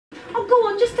go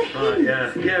on, just a hint. Right,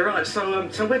 yeah. Yeah, right.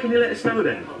 So where can you let us know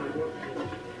then?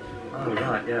 Oh,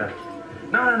 right, yeah.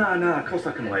 No, of course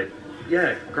I can wait.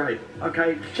 Yeah, great.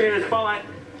 Okay, cheers, bye.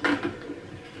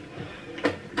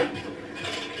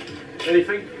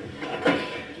 Anything?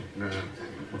 No.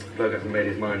 Bloke hasn't made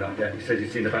his mind up yet. He says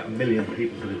he's seen about 1 million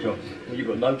people for the jobs. Well, you've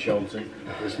got no chance, eh?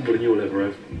 There's more than you'll ever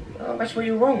have. Oh, that's where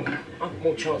you're wrong. I've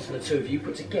more chance than the two of you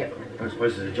put together. I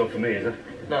suppose it's a job for me, is it?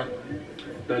 No.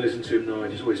 Don't listen to him, no.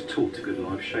 He's always talked a good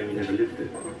life. Shame he never lived it.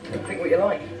 Think what you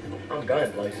like. I'm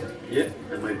going places. Yeah,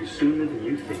 and maybe sooner than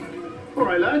you think. All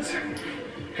right, lads.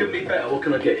 Couldn't be better. What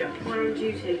can I get you? We're on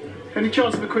duty. Any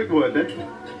chance of a quick word then?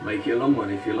 Make it a long one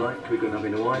if you like. We're going to have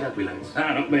in a wide, have we, lads?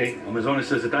 Ah, not me. I'm as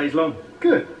honest as the day's long.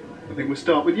 Good. I think we'll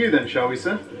start with you then, shall we,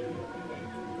 sir?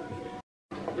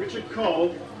 Richard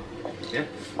Cole. Yeah?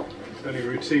 Only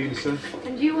routine, sir.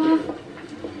 And you are?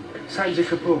 Sanjay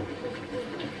Kapoor.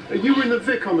 You were in the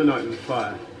Vic on the night of the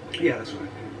fire. Yeah, that's right.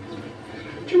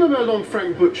 Do you remember how long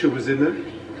Frank Butcher was in there?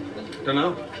 Don't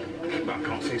know. But I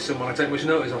can't see someone I take much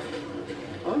notice of.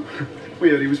 Oh? We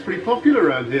heard he was pretty popular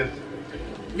around here.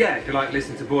 Yeah, if you like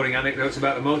listening to boring anecdotes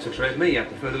about the motor trade, me, I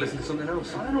prefer to listen to something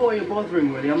else. I don't know why you're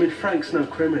bothering, really. I mean, Frank's no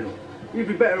criminal. You'd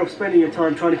be better off spending your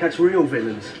time trying to catch real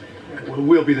villains. Well,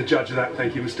 we'll be the judge of that,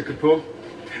 thank you, Mr. Kapoor.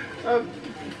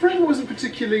 Frank wasn't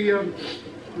particularly, I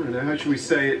don't know, how should we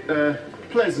say it,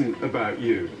 pleasant about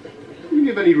you. Can you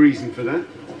give any reason for that?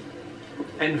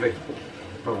 Envy,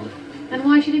 probably. And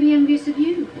why should he be envious of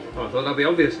you? Oh, I thought that'd be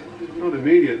obvious. Not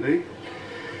immediately.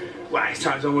 Well, his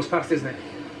time's almost past, isn't it?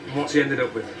 And what's he ended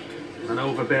up with? An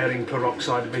overbearing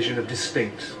peroxide vision of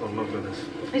distinct unloveliness.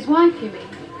 His wife, you mean?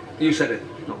 You said it,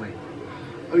 not me.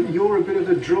 You're a bit of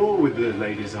a draw with the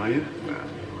ladies, are you? Well,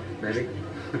 maybe.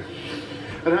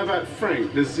 And how about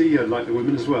Frank? Does he like the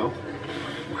women as well?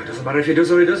 Well, it doesn't matter if he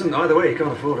does or he doesn't. Either way, he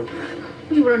can't afford them.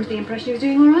 You were under the impression he was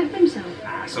doing all right for himself.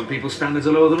 Ah, some people's standards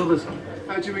are lower than others.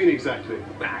 How do you mean exactly?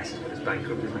 Ah, it's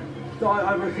bankrupt, isn't it? No,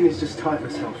 I reckon he's just tight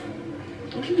myself.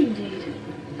 Indeed.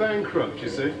 Bankrupt, you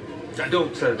see?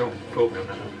 Don't quote me on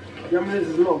that. Yeah, I mean, there's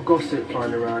a lot of gossip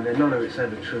flying around there. None of it's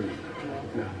ever true.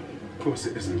 No, of course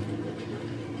it isn't.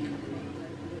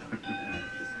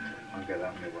 I'll get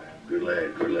that my way.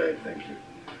 Good lad, thank you.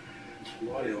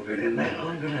 While you're getting that,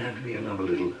 I'm going to have me another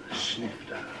little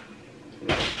snifter.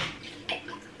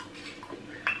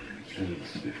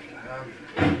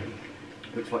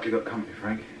 Looks like you got company,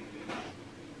 Frank.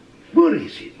 What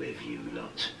is it with you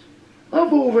lot?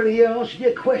 I've already asked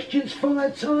you questions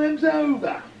 5 times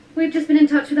over. We've just been in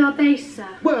touch with our base,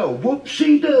 sir. Well,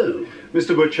 whoopsie-doo.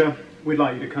 Mr. Butcher, we'd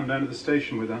like you to come down to the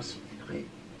station with us.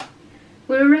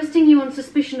 We're arresting you on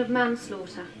suspicion of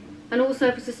manslaughter, and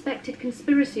also for suspected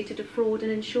conspiracy to defraud an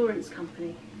insurance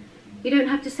company. You don't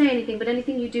have to say anything, but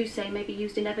anything you do say may be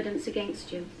used in evidence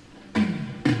against you.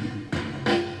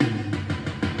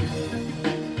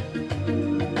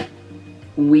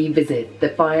 We visit the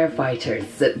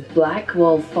firefighters at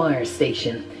Blackwall Fire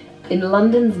Station in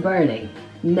London's Burning,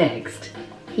 next,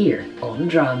 here on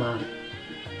Drama.